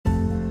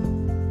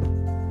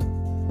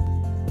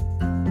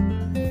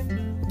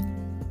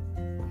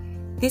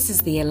This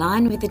is the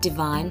Align with the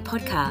Divine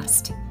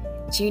podcast.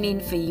 Tune in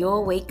for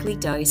your weekly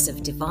dose of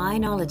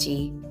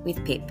Divineology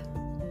with Pip.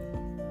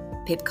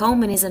 Pip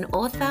Coleman is an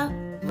author,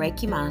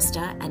 Reiki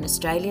master, and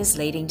Australia's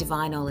leading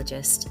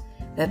divinologist.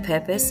 Her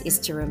purpose is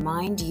to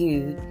remind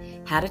you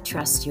how to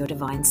trust your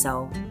divine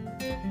soul.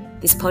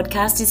 This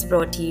podcast is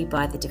brought to you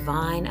by the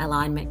Divine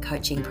Alignment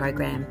Coaching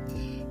Program.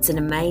 It's an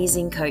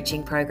amazing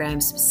coaching program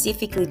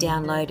specifically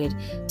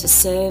downloaded to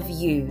serve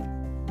you,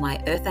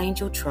 my Earth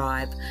Angel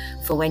tribe,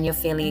 for when you're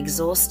feeling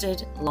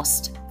exhausted,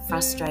 lost,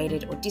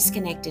 frustrated, or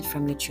disconnected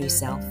from your true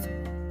self.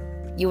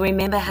 You'll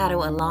remember how to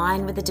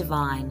align with the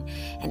divine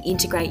and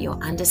integrate your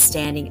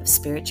understanding of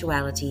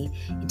spirituality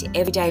into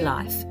everyday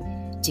life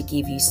to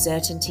give you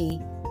certainty,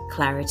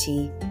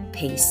 clarity,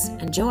 peace,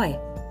 and joy.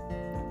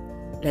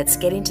 Let's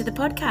get into the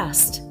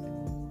podcast.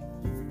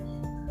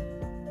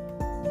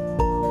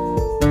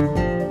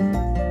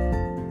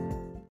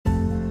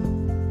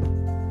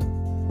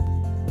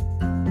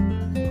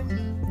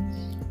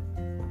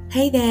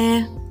 Hey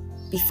there!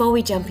 Before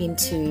we jump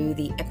into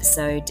the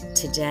episode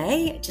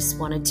today, I just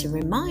wanted to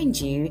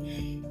remind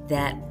you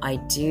that I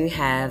do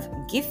have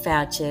gift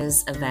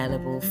vouchers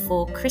available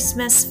for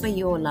Christmas for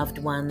your loved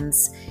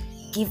ones.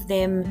 Give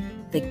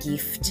them the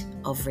gift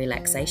of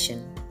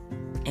relaxation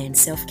and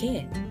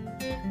self-care.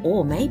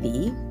 Or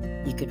maybe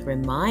you could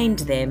remind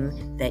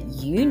them that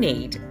you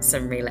need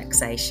some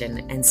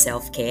relaxation and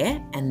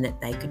self-care and that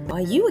they could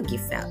buy you a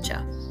gift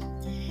voucher.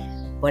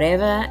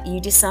 Whatever you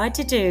decide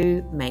to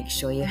do, make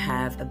sure you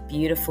have a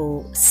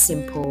beautiful,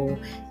 simple,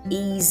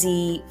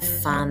 easy,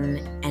 fun,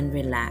 and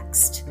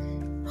relaxed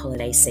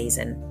holiday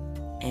season.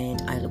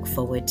 And I look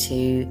forward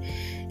to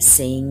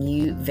seeing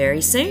you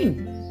very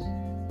soon.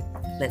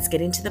 Let's get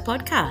into the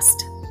podcast.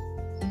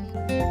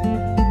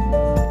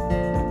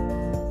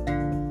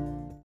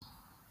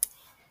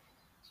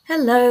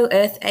 Hello,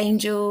 Earth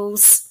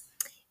Angels.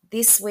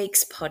 This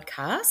week's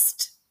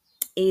podcast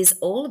is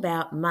all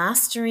about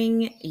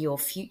mastering your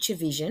future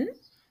vision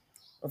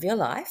of your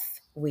life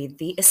with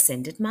the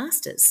Ascended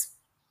Masters.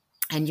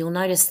 And you'll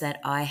notice that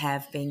I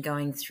have been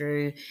going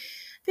through a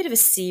bit of a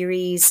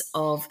series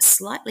of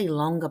slightly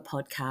longer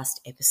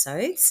podcast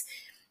episodes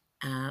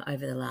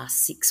over the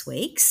last 6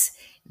 weeks.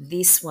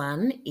 This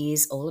one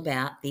is all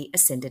about the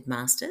Ascended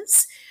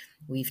Masters.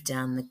 We've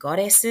done the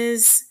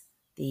goddesses,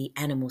 the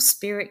animal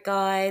spirit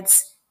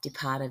guides,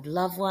 departed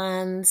loved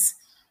ones,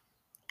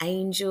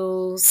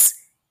 angels,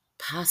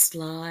 past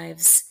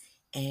lives,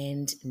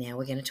 and now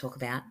we're going to talk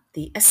about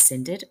the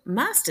Ascended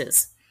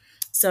Masters.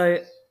 So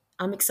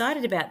I'm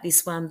excited about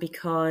this one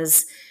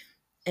because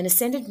an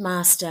Ascended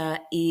Master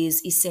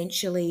is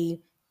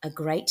essentially a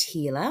great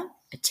healer,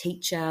 a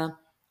teacher,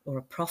 or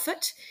a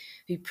prophet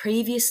who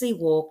previously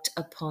walked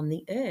upon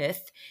the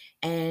earth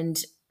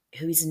and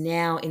who is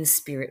now in the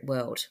spirit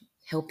world,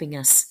 helping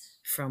us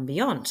from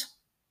beyond.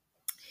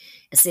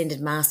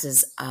 Ascended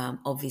Masters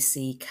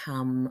obviously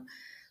come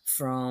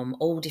from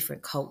all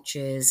different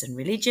cultures and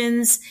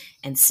religions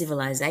and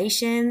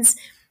civilizations,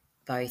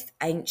 both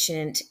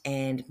ancient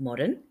and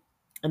modern,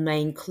 and they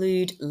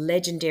include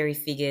legendary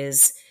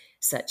figures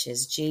such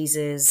as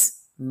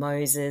Jesus,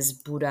 Moses,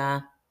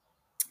 Buddha,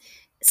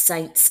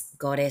 saints,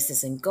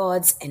 goddesses and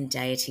gods, and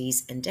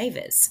deities and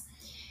devas.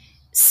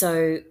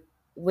 So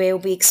we'll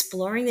be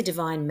exploring the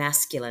divine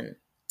masculine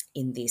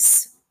in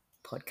this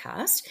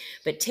podcast,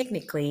 but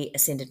technically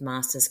Ascended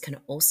Masters can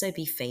also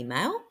be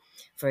female.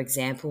 For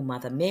example,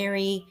 Mother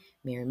Mary,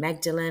 Mary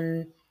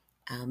Magdalene,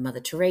 Mother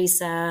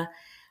Teresa.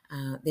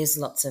 There's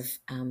lots of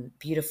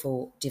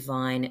beautiful,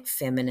 divine,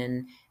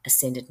 feminine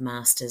Ascended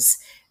Masters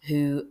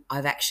who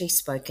I've actually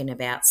spoken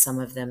about some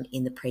of them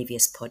in the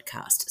previous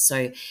podcast.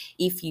 So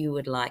if you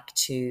would like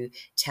to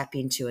tap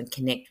into and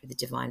connect with the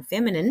divine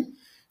feminine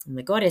and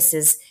the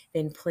goddesses,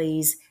 then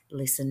please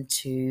listen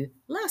to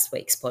last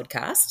week's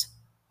podcast.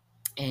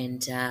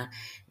 And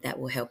that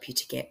will help you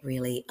to get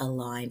really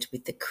aligned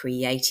with the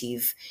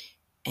creative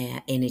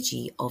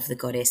energy of the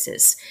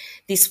goddesses.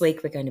 This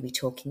week, we're going to be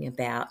talking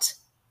about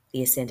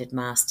the Ascended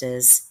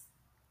Masters,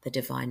 the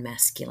Divine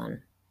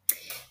Masculine.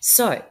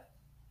 So,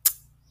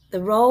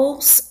 the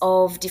roles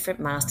of different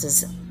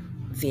masters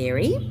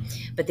vary,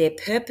 but their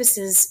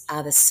purposes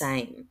are the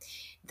same.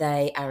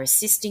 They are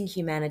assisting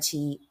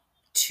humanity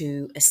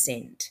to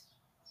ascend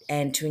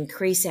and to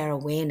increase our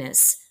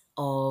awareness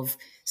of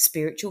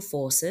spiritual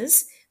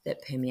forces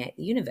that permeate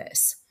the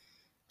universe.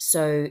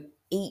 So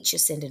each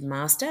Ascended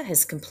Master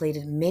has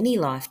completed many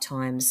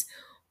lifetimes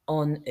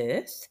on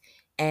Earth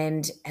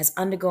and has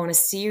undergone a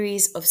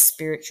series of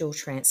spiritual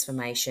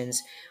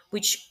transformations,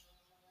 which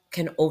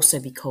can also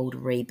be called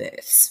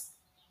rebirths.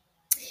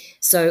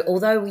 So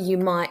although you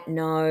might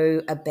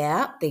know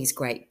about these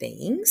great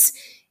beings,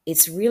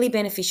 it's really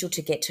beneficial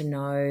to get to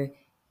know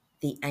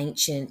the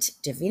ancient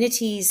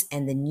divinities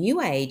and the New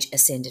Age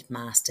Ascended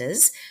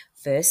Masters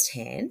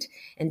firsthand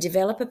and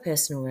develop a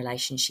personal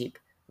relationship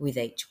with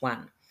each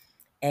one.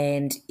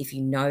 And if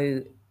you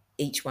know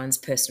each one's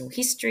personal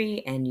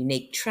history and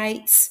unique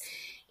traits,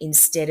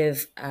 instead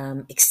of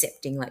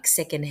accepting like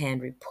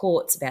secondhand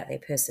reports about their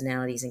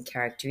personalities and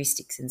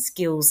characteristics and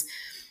skills,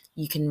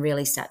 you can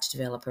really start to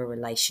develop a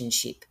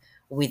relationship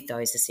with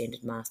those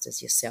ascended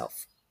masters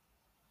yourself.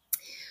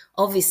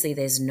 Obviously,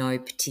 there's no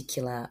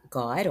particular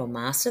guide or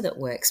master that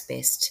works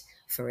best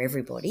for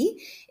everybody.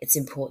 It's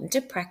important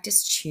to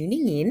practice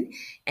tuning in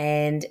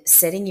and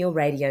setting your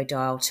radio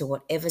dial to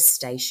whatever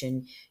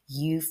station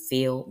you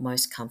feel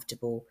most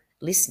comfortable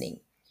listening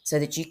so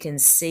that you can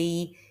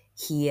see,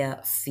 hear,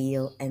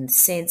 feel, and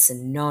sense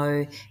and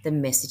know the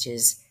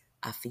messages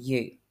are for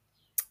you.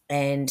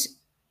 And,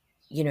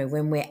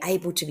 when we're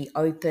able to be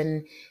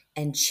open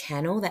and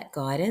channel that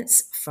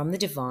guidance from the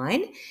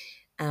divine,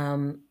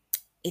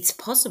 it's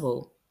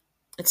possible.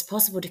 It's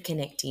possible to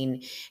connect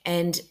in.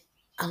 And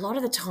a lot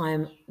of the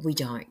time we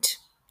don't.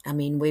 I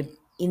mean, we're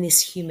in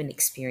this human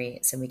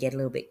experience and we get a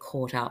little bit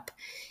caught up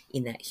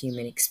in that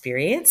human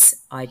experience.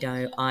 I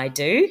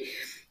do.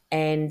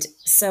 And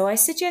so I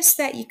suggest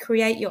that you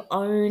create your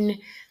own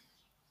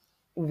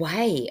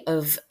way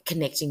of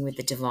connecting with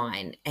the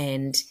divine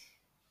and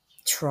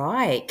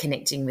try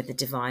connecting with the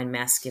divine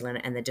masculine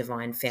and the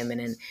divine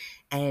feminine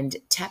and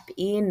tap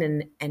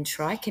in and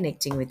try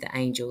connecting with the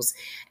angels.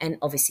 And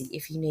obviously,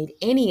 if you need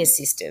any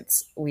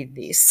assistance with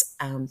this,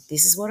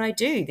 this is what I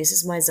do. This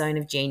is my zone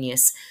of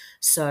genius.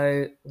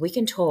 So we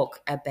can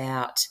talk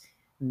about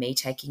me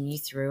taking you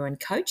through and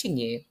coaching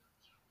you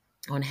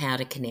on how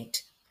to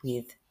connect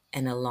with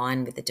and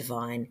align with the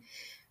divine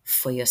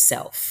for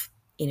yourself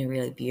in a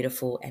really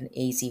beautiful and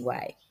easy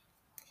way.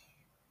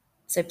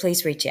 So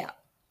please reach out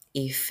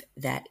if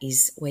that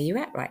is where you're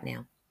at right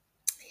now.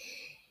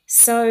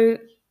 So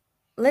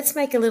let's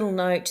make a little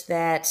note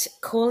that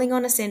calling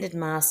on ascended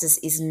masters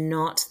is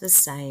not the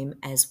same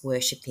as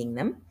worshipping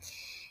them.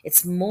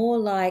 It's more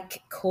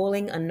like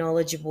calling a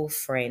knowledgeable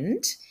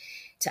friend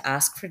to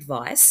ask for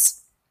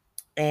advice,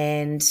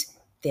 and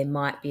there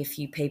might be a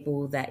few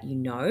people that you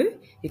know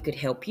who could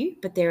help you,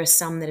 but there are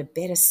some that are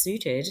better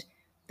suited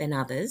than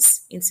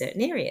others in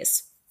certain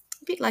areas.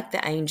 A bit like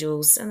the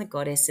angels and the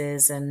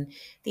goddesses and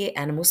the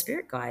animal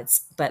spirit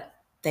guides, but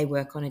they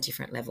work on a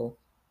different level.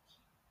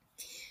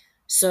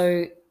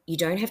 So you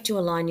don't have to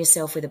align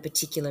yourself with a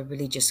particular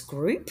religious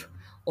group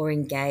or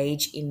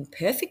engage in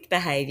perfect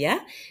behavior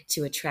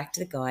to attract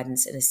the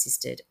guidance and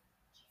assisted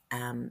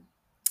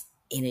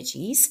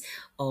energies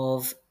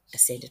of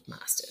ascended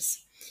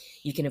masters.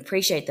 You can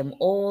appreciate them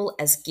all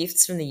as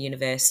gifts from the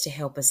universe to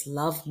help us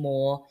love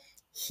more,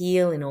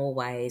 heal in all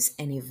ways,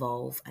 and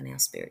evolve on our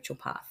spiritual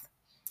path.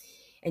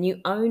 And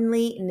you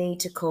only need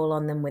to call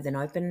on them with an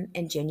open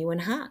and genuine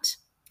heart.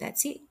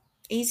 That's it.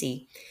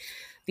 Easy.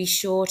 Be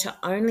sure to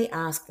only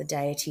ask the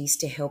deities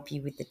to help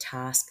you with the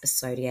task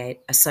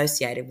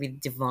associated with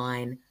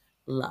divine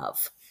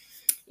love.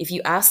 If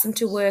you ask them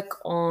to work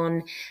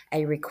on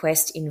a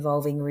request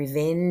involving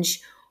revenge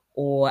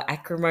or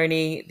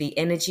acrimony, the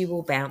energy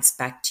will bounce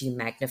back to you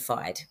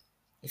magnified.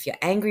 If you're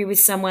angry with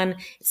someone,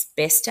 it's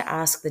best to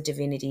ask the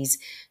divinities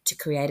to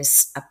create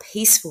a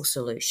peaceful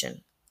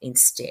solution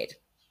instead.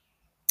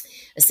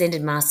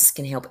 Ascended Masters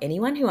can help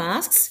anyone who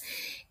asks,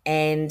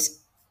 and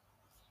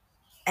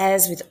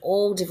as with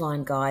all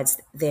divine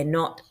guides, they're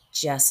not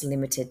just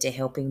limited to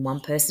helping one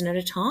person at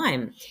a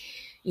time.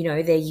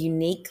 They're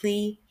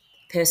uniquely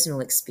personal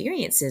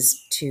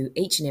experiences to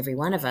each and every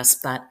one of us,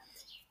 but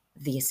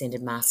the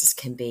Ascended Masters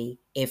can be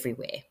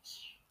everywhere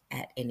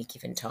at any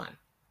given time.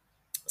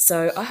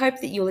 So I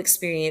hope that you'll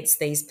experience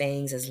these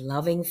beings as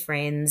loving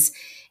friends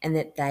and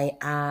that they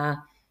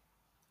are,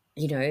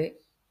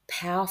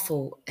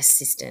 powerful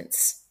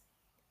assistants.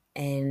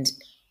 And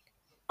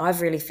I've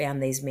really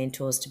found these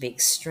mentors to be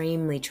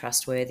extremely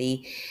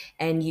trustworthy,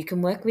 and you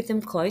can work with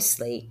them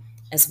closely,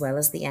 as well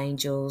as the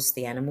angels,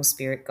 the animal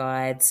spirit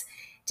guides,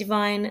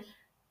 divine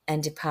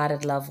and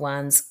departed loved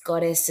ones,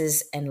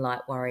 goddesses, and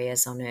light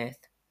warriors on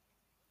earth.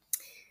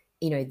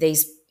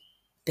 These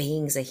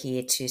beings are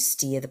here to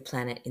steer the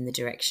planet in the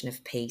direction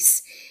of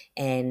peace,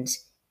 and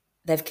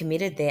they've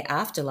committed their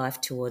afterlife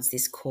towards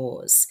this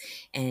cause,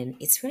 and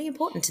it's really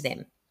important to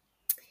them.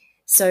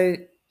 So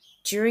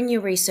during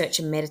your research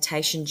and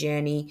meditation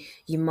journey,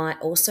 you might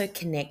also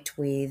connect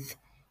with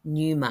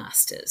new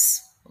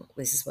masters.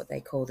 This is what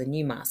they call the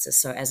new masters.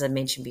 So as I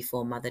mentioned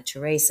before, Mother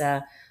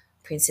Teresa,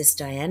 Princess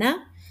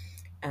Diana,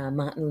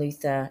 Martin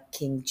Luther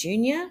King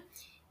Jr.,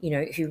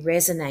 who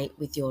resonate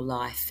with your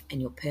life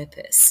and your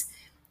purpose.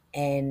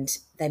 And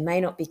they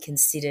may not be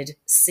considered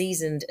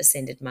seasoned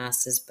ascended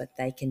masters, but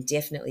they can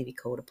definitely be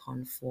called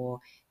upon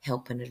for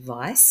help and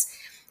advice.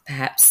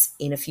 Perhaps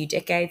in a few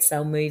decades,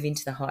 they'll move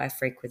into the higher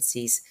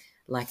frequencies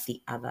like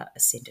the other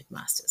ascended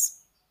masters.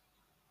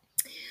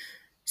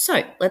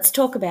 So let's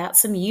talk about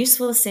some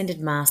useful ascended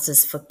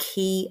masters for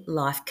key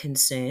life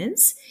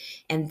concerns.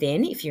 And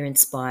then if you're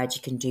inspired,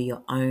 you can do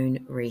your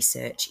own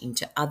research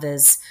into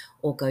others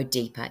or go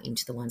deeper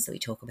into the ones that we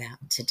talk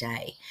about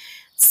today.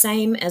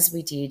 Same as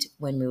we did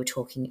when we were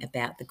talking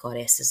about the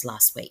goddesses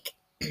last week.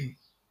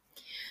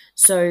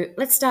 So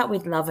let's start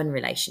with love and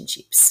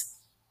relationships.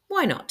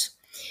 Why not?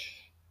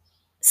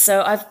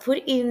 So I've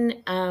put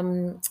in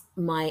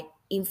my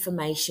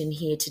information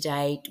here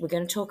today. We're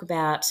going to talk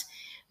about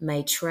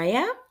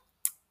Maitreya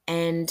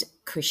and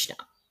Krishna.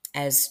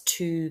 as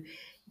two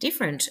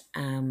different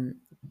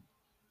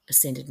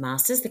ascended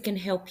masters that can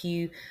help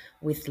you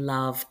with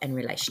love and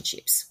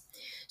relationships.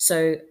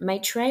 So,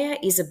 Maitreya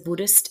is a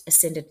Buddhist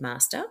ascended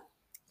master,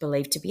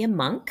 believed to be a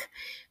monk,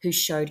 who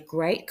showed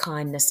great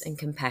kindness and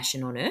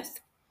compassion on earth.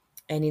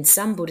 And in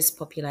some Buddhist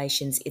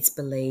populations, it's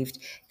believed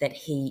that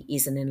he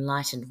is an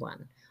enlightened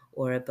one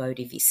or a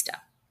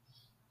Bodhisattva.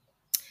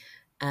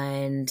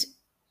 And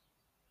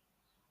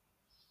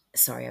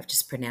sorry, I've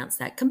just pronounced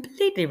that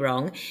completely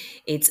wrong.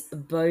 It's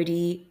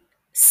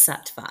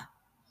Bodhisattva.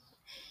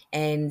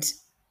 And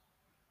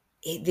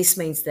this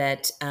means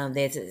that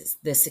there's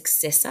the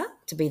successor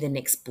to be the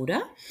next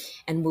Buddha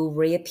and will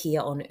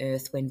reappear on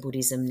earth when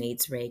Buddhism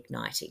needs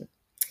reigniting.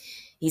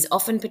 He's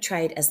often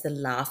portrayed as the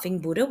laughing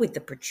Buddha with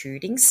the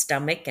protruding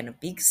stomach and a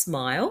big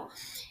smile,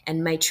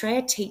 and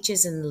Maitreya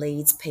teaches and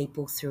leads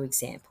people through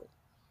example.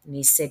 And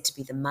he's said to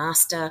be the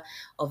master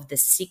of the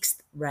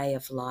sixth ray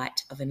of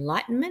light of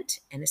enlightenment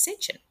and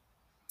ascension.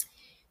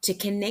 To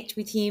connect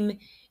with him,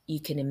 you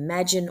can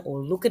imagine or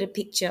look at a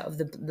picture of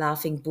the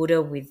laughing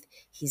Buddha with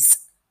his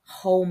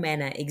whole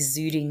manner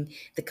exuding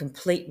the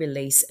complete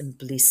release and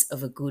bliss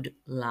of a good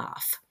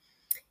laugh.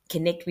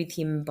 Connect with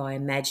him by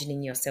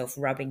imagining yourself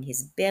rubbing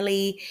his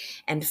belly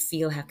and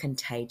feel how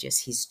contagious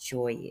his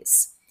joy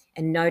is.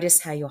 And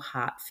notice how your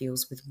heart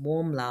feels with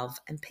warm love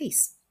and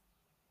peace.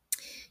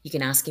 You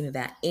can ask him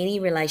about any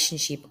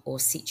relationship or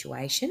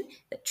situation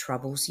that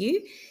troubles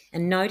you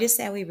and notice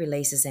how he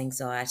releases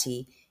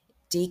anxiety,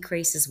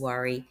 decreases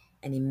worry,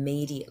 and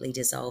immediately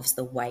dissolves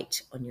the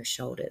weight on your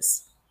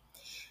shoulders.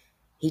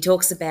 He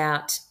talks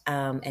about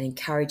and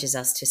encourages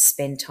us to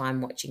spend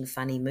time watching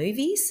funny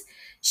movies,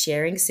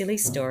 sharing silly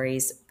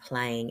stories,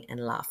 playing and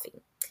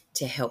laughing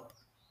to help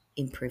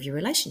improve your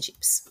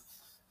relationships.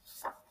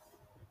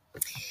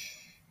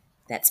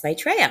 That's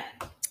Maitreya.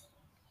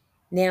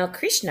 Now,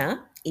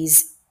 Krishna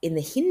is in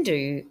the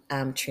Hindu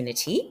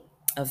trinity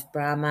of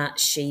Brahma,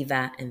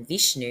 Shiva, and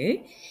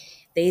Vishnu.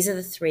 These are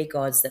the three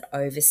gods that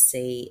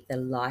oversee the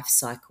life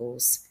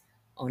cycles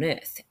on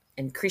earth.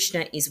 And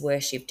Krishna is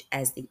worshipped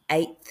as the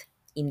eighth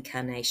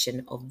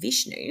incarnation of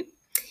Vishnu.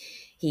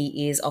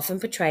 He is often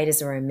portrayed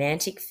as a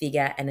romantic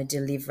figure and a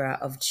deliverer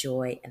of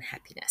joy and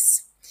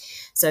happiness.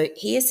 So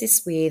he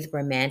assists with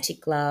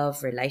romantic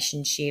love,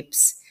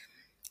 relationships,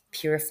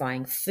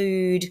 purifying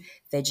food,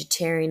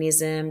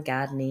 vegetarianism,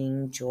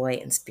 gardening, joy,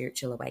 and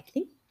spiritual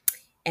awakening.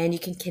 And you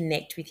can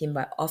connect with him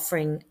by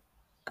offering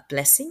a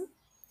blessing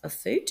of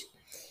food.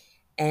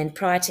 And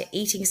prior to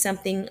eating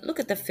something, look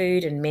at the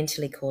food and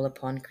mentally call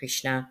upon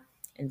Krishna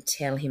and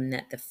tell him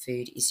that the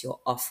food is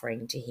your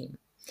offering to him.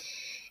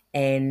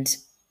 And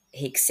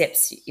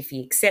if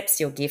he accepts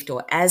your gift,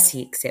 or as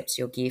he accepts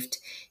your gift,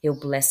 he'll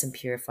bless and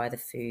purify the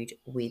food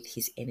with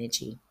his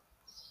energy.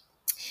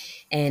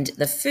 And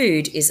the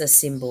food is a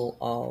symbol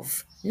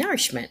of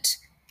nourishment,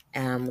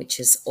 which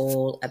is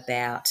all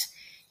about,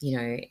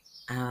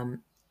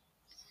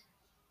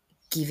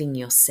 giving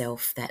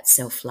yourself that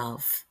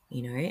self-love,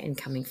 and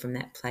coming from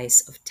that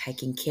place of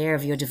taking care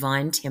of your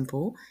divine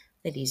temple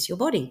that is your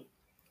body.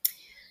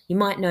 You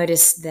might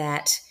notice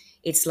that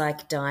it's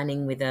like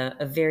dining with a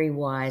very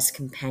wise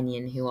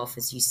companion who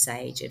offers you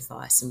sage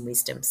advice and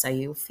wisdom. So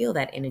you'll feel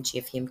that energy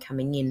of him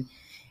coming in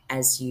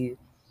as you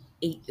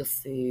eat your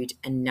food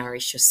and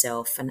nourish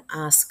yourself and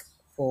ask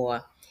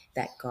for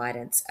that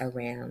guidance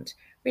around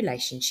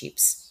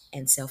relationships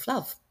and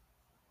self-love.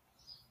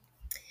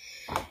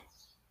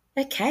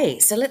 Okay,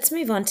 so let's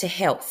move on to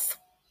health.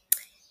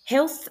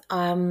 Health,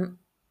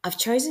 I've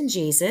chosen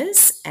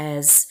Jesus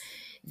as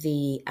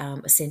the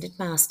Ascended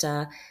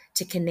Master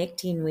to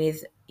connect in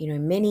with.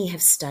 Many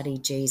have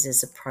studied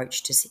Jesus'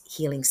 approach to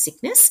healing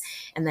sickness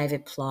and they've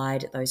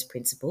applied those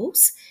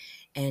principles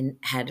and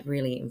had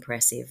really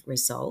impressive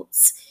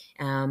results.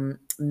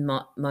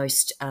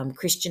 Most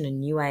Christian and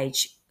New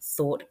Age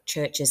thought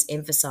churches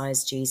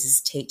emphasize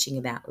Jesus' teaching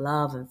about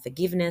love and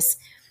forgiveness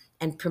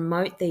and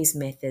promote these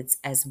methods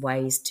as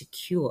ways to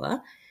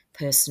cure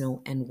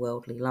personal and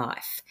worldly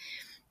life.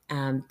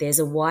 There's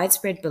a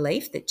widespread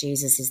belief that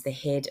Jesus is the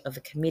head of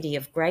a committee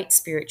of great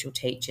spiritual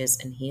teachers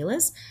and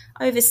healers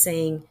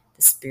overseeing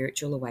the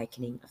spiritual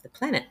awakening of the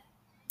planet.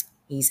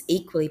 He's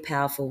equally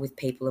powerful with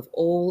people of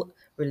all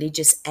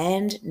religious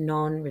and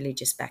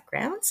non-religious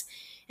backgrounds,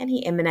 and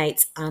he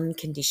emanates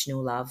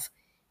unconditional love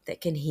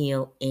that can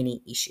heal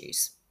any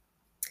issues.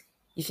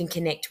 You can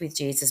connect with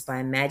Jesus by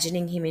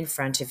imagining him in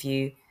front of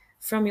you,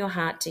 from your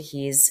heart to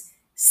his,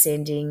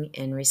 sending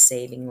and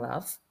receiving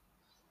love.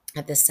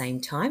 At the same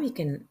time, you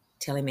can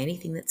tell him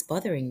anything that's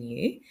bothering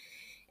you,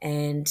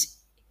 and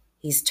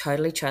he's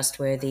totally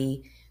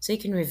trustworthy, so you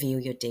can reveal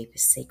your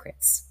deepest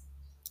secrets.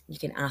 You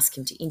can ask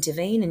him to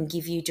intervene and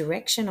give you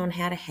direction on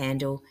how to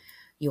handle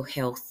your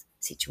health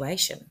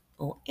situation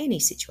or any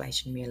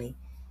situation really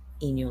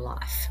in your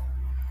life.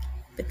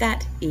 But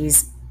that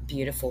is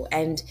beautiful.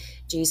 And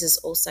Jesus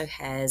also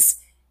has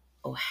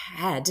or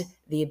had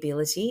the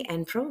ability,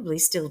 and probably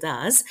still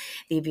does,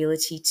 the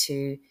ability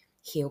to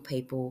heal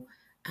people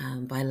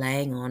by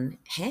laying on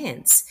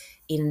hands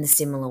in a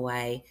similar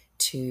way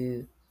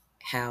to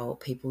how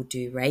people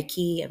do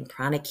Reiki and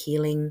pranic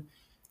healing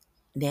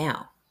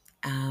now.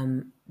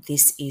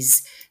 This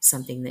is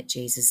something that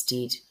Jesus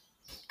did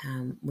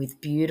with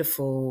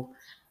beautiful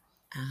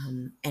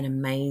and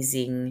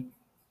amazing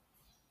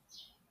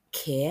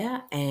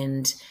care,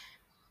 and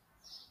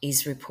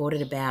is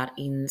reported about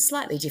in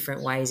slightly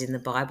different ways in the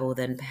Bible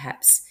than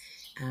perhaps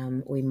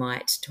we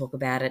might talk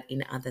about it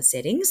in other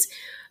settings.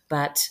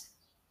 But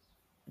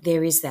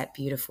there is that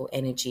beautiful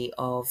energy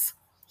of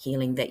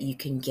healing that you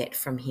can get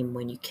from him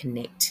when you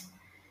connect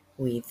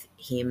with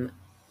him,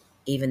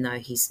 even though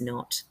he's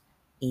not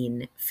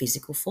in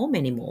physical form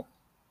anymore.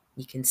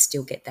 You can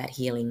still get that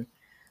healing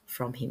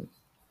from him.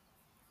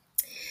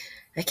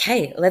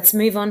 Okay, let's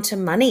move on to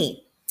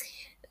money.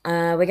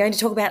 We're going to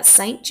talk about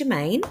Saint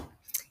Germain.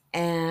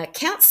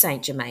 Count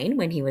Saint Germain,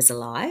 when he was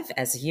alive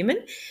as a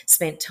human,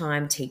 spent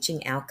time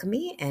teaching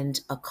alchemy and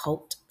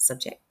occult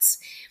subjects.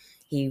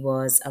 He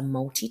was a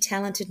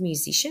multi-talented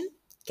musician,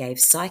 gave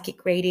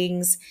psychic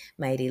readings,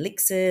 made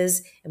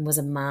elixirs, and was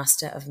a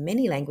master of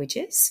many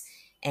languages,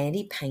 and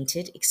he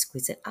painted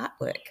exquisite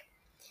artwork.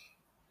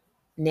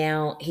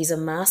 Now, he's a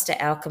master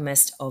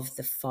alchemist of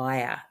the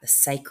fire, the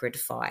sacred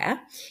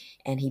fire,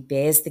 and he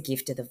bears the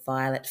gift of the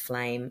violet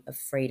flame of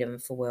freedom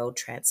for world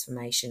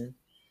transformation.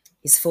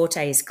 His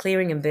forte is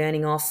clearing and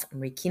burning off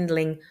and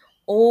rekindling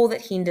all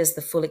that hinders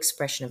the full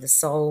expression of the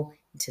soul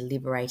into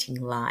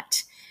liberating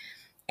light.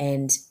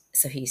 And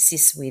so he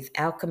assists with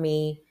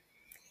alchemy,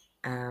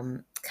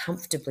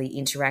 comfortably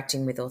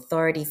interacting with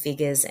authority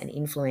figures and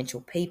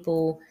influential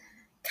people,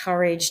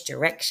 courage,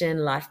 direction,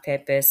 life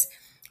purpose,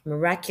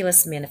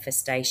 miraculous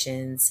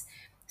manifestations,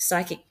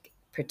 psychic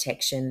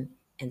protection,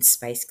 and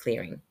space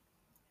clearing.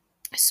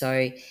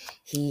 So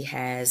he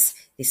has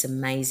this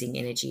amazing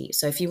energy.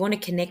 So if you want to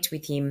connect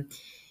with him,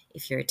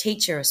 if you're a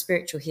teacher, a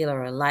spiritual healer,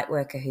 or a light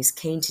worker who's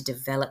keen to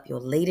develop your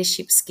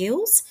leadership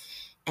skills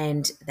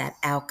and that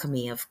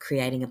alchemy of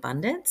creating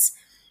abundance,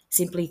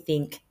 simply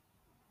think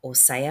or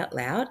say out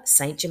loud,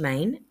 Saint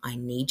Germain, I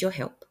need your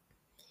help.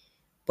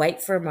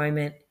 Wait for a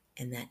moment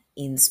and that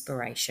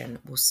inspiration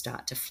will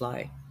start to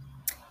flow.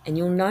 And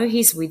you'll know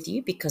he's with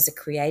you because a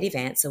creative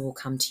answer will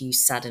come to you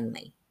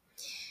suddenly.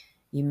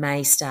 You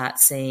may start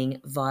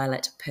seeing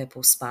violet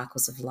purple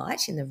sparkles of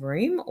light in the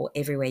room or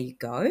everywhere you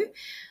go,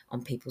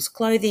 on people's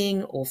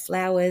clothing or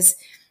flowers,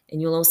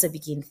 and you'll also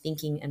begin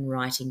thinking and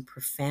writing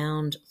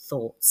profound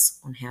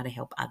thoughts on how to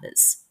help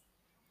others.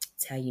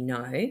 It's how you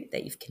know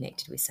that you've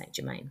connected with Saint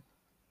Germain.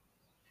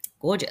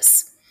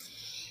 Gorgeous.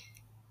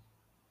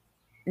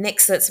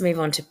 Next, let's move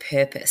on to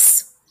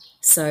purpose.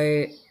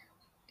 So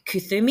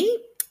Kuthumi,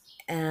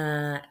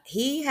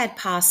 he had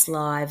past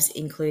lives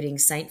including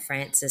Saint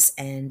Francis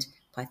and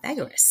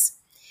Pythagoras.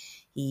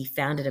 He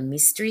founded a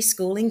mystery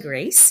school in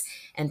Greece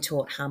and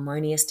taught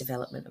harmonious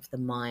development of the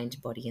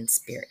mind, body, and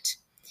spirit.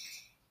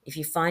 If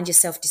you find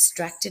yourself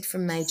distracted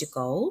from major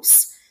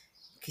goals,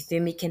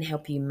 Kuthumi can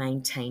help you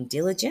maintain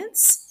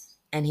diligence,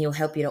 and he'll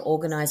help you to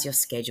organize your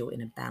schedule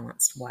in a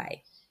balanced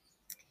way.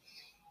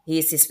 He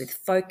assists with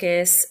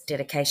focus,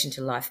 dedication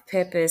to life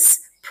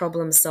purpose,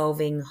 problem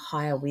solving,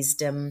 higher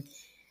wisdom,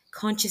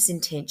 conscious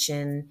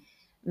intention,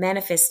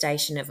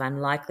 manifestation of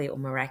unlikely or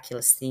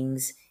miraculous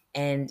things,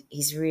 and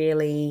he's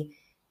really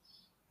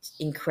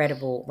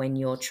incredible when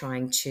you're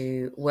trying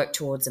to work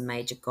towards a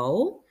major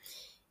goal.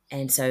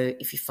 And so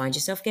if you find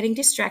yourself getting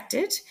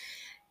distracted,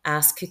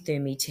 ask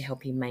Kuthumi to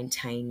help you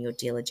maintain your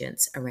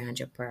diligence around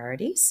your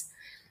priorities,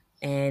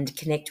 and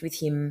connect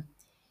with him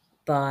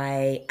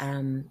by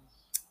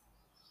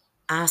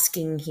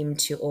asking him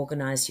to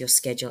organize your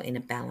schedule in a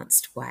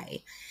balanced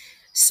way.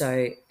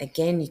 So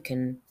again, you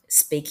can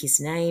speak his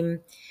name,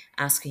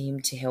 ask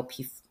him to help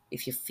you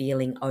if you're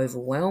feeling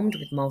overwhelmed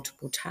with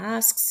multiple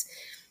tasks.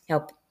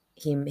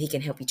 He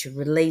can help you to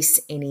release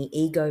any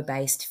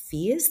ego-based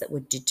fears that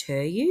would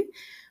deter you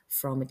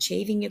from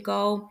achieving your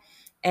goal.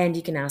 And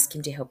you can ask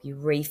him to help you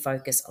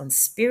refocus on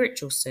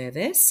spiritual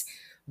service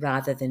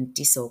rather than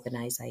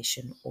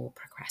disorganization or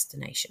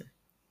procrastination.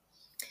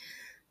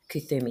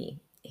 Kuthumi,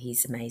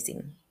 he's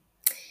amazing.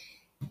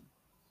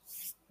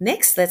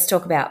 Next, let's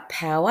talk about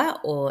power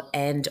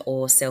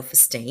or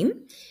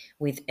self-esteem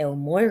with El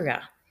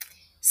Moira.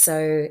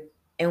 So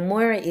El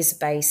Moira is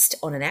based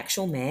on an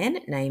actual man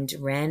named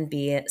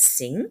Ranbir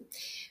Singh,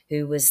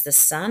 who was the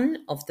son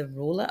of the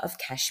ruler of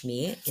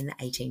Kashmir in the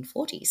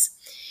 1840s.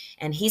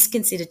 And he's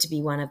considered to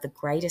be one of the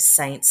greatest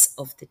saints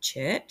of the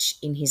church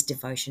in his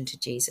devotion to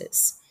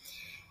Jesus.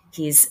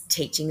 His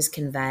teachings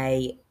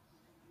convey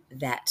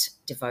that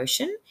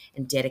devotion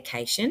and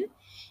dedication,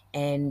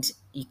 and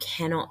you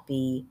cannot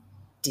be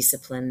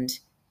disciplined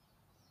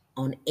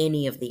on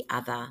any of the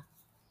other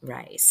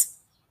rays.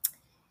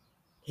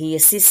 He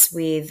assists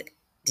with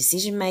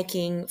decision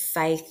making,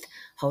 faith,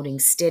 holding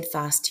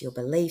steadfast to your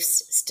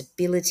beliefs,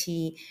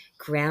 stability,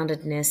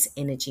 groundedness,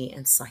 energy,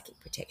 and psychic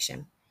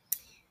protection.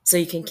 So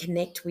you can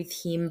connect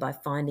with him by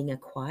finding a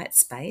quiet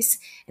space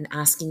and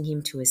asking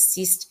him to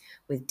assist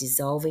with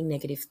dissolving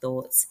negative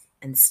thoughts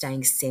and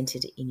staying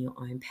centered in your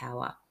own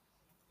power.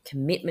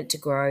 Commitment to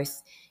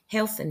growth,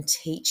 health, and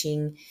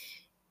teaching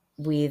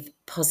with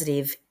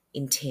positive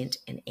intent,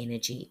 and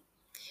energy.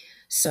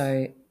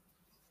 So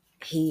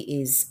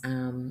he is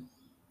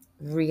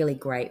really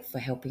great for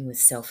helping with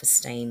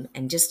self-esteem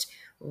and just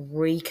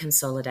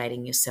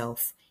reconsolidating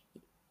yourself,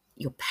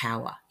 your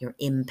power, your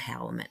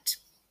empowerment.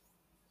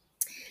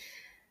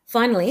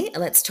 Finally,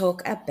 let's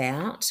talk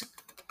about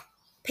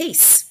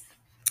peace.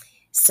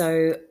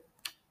 So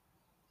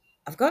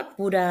I've got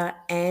Buddha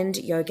and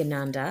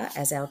Yogananda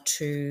as our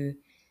two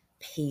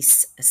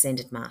peace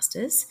ascended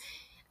masters,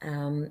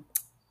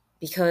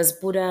 because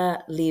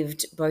Buddha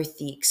lived both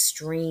the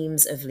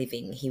extremes of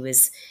living. He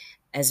was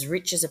as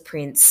rich as a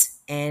prince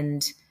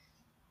and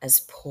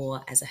as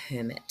poor as a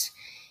hermit.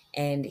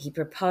 And he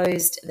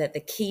proposed that the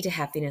key to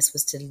happiness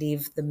was to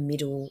live the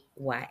middle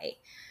way,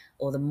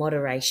 or the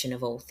moderation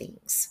of all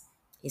things.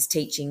 His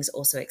teachings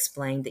also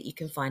explained that you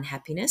can find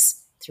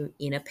happiness through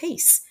inner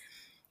peace.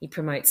 He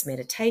promotes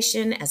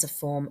meditation as a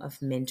form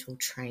of mental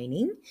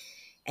training,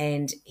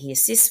 and he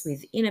assists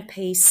with inner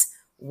peace,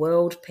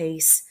 world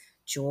peace,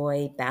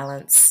 joy,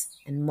 balance,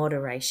 and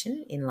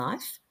moderation in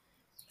life,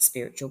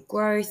 spiritual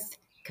growth,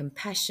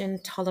 compassion,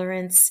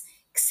 tolerance,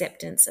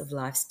 acceptance of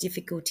life's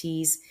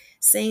difficulties,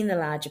 seeing the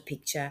larger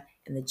picture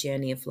and the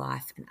journey of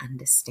life, and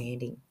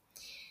understanding.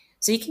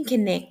 So you can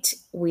connect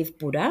with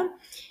Buddha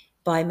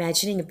by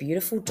imagining a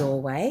beautiful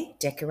doorway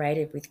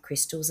decorated with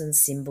crystals and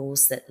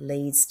symbols that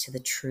leads to the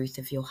truth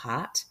of your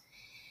heart.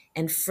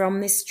 And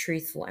from this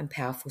truthful and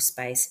powerful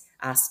space,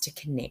 ask to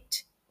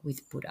connect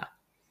with Buddha.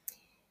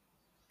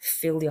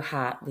 Fill your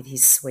heart with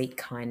his sweet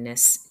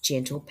kindness,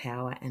 gentle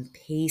power, and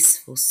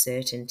peaceful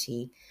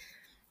certainty.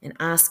 And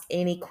ask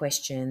any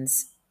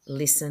questions.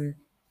 Listen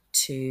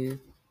to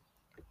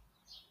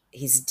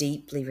his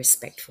deeply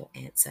respectful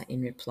answer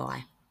in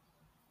reply.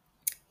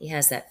 He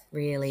has that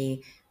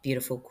really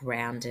beautiful,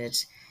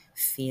 grounded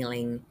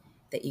feeling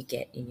that you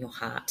get in your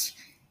heart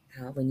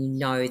when you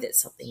know that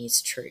something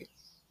is true.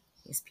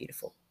 It's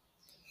beautiful.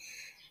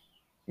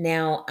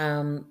 Now,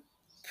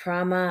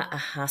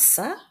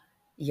 Paramahansa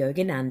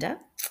Yogananda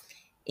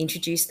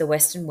introduced the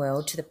Western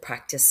world to the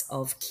practice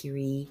of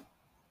Kriya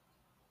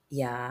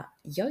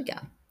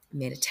Yoga,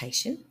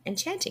 meditation, and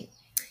chanting.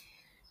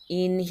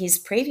 In his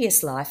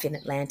previous life in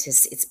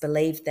Atlantis, it's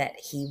believed that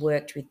he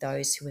worked with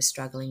those who were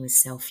struggling with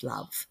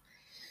self-love.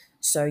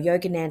 So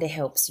Yogananda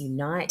helps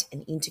unite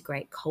and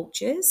integrate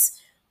cultures,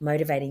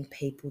 motivating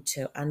people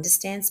to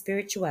understand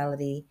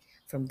spirituality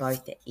from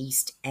both the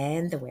East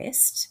and the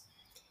West.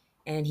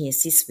 And he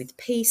assists with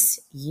peace,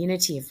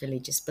 unity of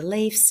religious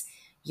beliefs,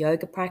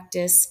 yoga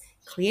practice,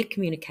 clear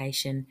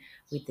communication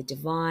with the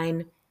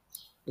divine,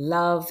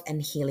 love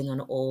and healing on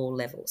all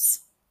levels,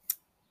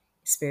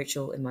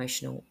 spiritual,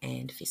 emotional,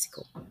 and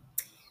physical.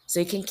 So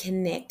you can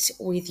connect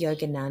with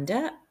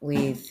Yogananda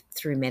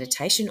through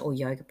meditation or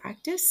yoga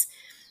practice.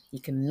 You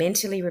can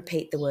mentally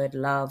repeat the word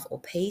love or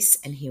peace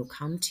and he'll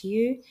come to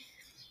you.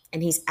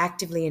 And he's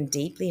actively and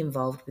deeply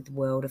involved with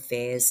world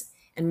affairs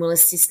and will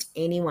assist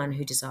anyone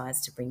who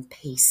desires to bring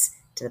peace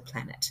to the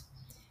planet.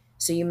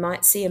 So you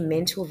might see a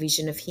mental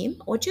vision of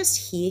him or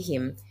just hear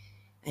him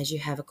as you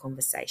have a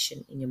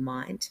conversation in your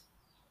mind.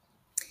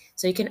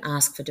 So you can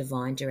ask for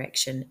divine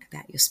direction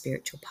about your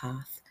spiritual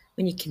path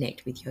when you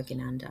connect with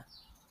Yogananda.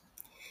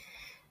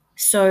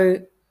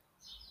 So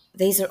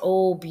these are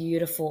all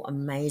beautiful,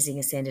 amazing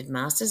ascended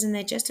masters, and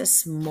they're just a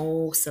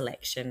small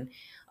selection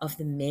of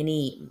the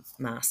many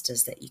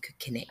masters that you could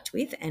connect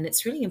with. And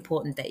it's really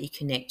important that you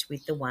connect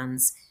with the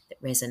ones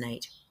that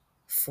resonate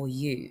for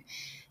you.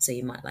 So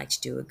you might like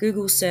to do a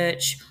Google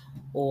search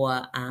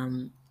or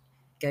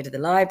go to the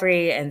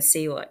library and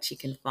see what you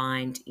can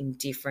find in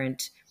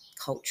different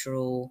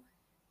cultural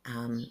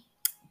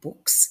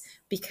books,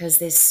 because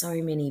there's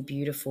so many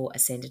beautiful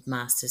ascended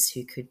masters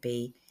who could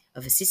be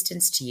of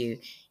assistance to you,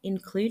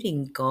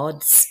 including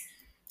gods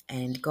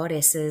and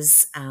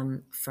goddesses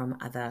from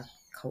other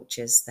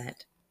cultures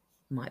that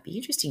might be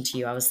interesting to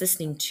you. I was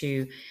listening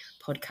to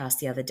a podcast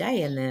the other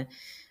day, and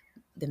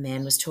the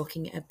man was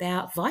talking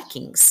about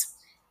Vikings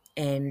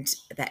and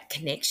that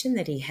connection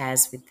that he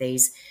has with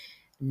these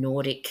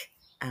Nordic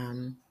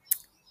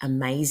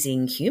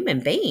amazing human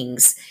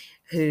beings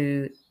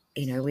who,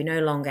 we no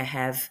longer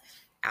have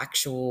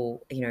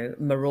actual,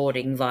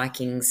 marauding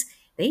Vikings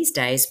these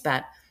days,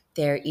 but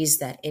there is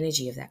that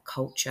energy of that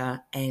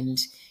culture, and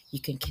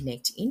you can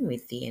connect in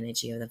with the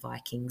energy of the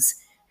Vikings,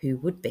 who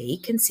would be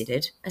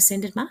considered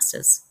ascended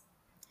masters.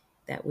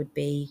 That would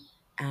be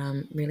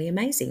really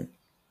amazing,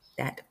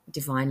 that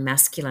divine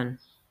masculine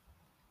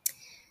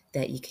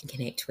that you can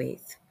connect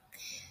with.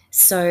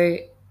 So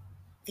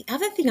the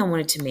other thing I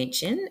wanted to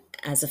mention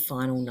as a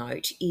final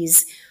note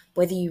is,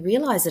 whether you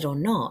realize it or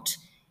not,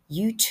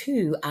 you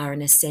too are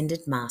an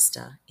ascended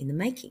master in the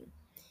making.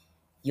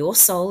 Your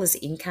soul is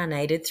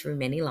incarnated through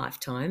many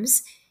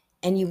lifetimes,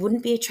 and you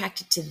wouldn't be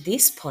attracted to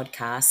this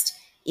podcast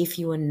if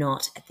you were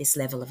not at this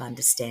level of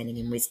understanding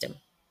and wisdom.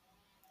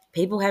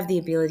 People have the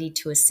ability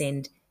to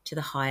ascend to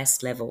the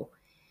highest level,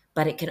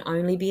 but it can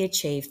only be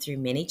achieved through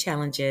many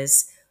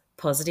challenges,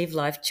 positive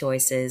life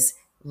choices,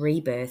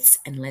 rebirths,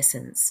 and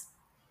lessons.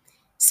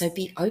 So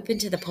be open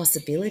to the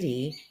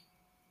possibility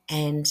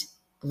and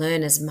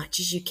Learn as much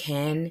as you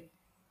can.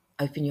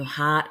 Open your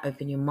heart,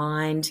 open your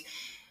mind.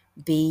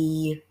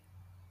 Be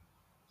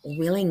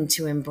willing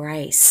to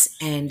embrace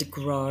and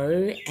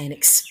grow and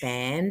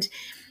expand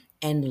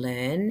and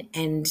learn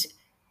and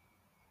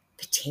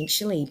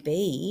potentially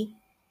be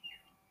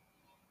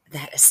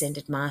that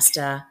ascended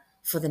master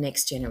for the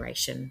next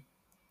generation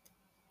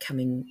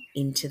coming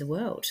into the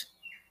world.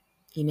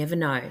 You never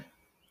know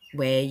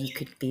where you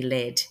could be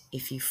led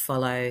if you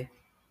follow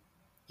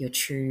your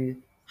true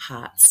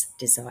heart's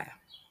desire.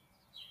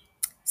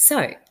 So,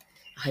 I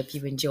hope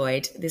you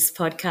enjoyed this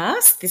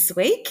podcast this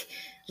week.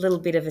 A little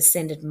bit of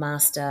ascended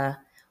master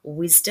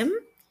wisdom,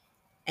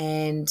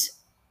 and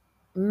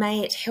may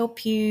it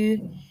help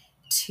you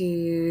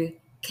to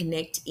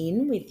connect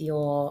in with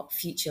your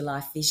future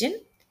life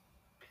vision.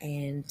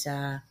 And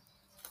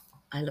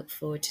I look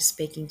forward to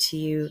speaking to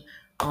you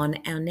on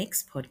our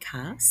next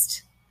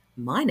podcast,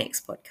 my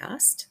next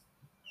podcast,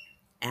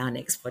 our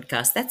next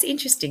podcast. That's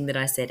interesting that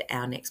I said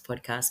our next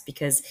podcast,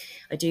 because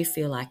I do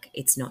feel like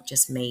it's not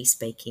just me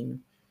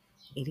speaking.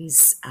 It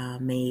is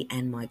me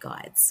and my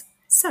guides.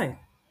 So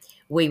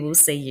we will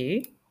see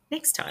you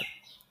next time.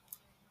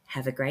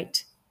 Have a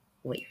great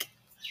week.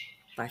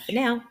 Bye for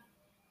now.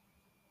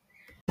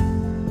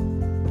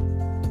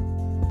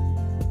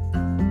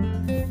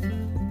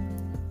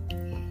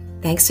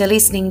 Thanks for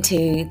listening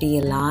to the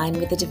Align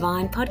with the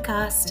Divine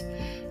podcast.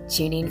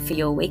 Tune in for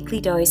your weekly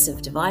dose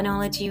of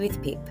Divinology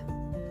with Pip.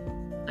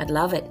 I'd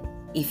love it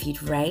if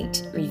you'd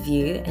rate,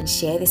 review, and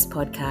share this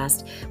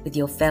podcast with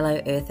your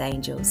fellow Earth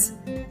Angels.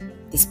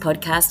 This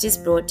podcast is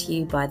brought to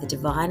you by the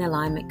Divine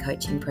Alignment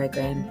Coaching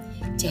Program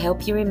to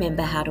help you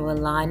remember how to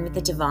align with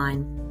the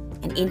divine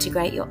and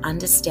integrate your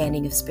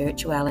understanding of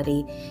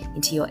spirituality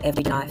into your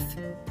everyday life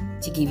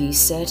to give you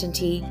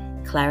certainty,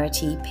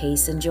 clarity,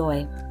 peace, and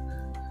joy.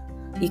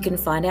 You can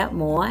find out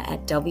more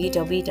at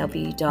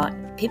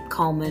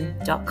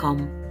www.pipcoleman.com.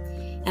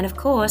 And of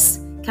course,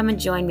 come and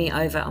join me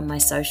over on my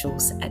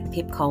socials at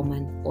Pip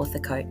Coleman, Author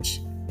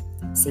Coach.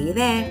 See you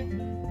there.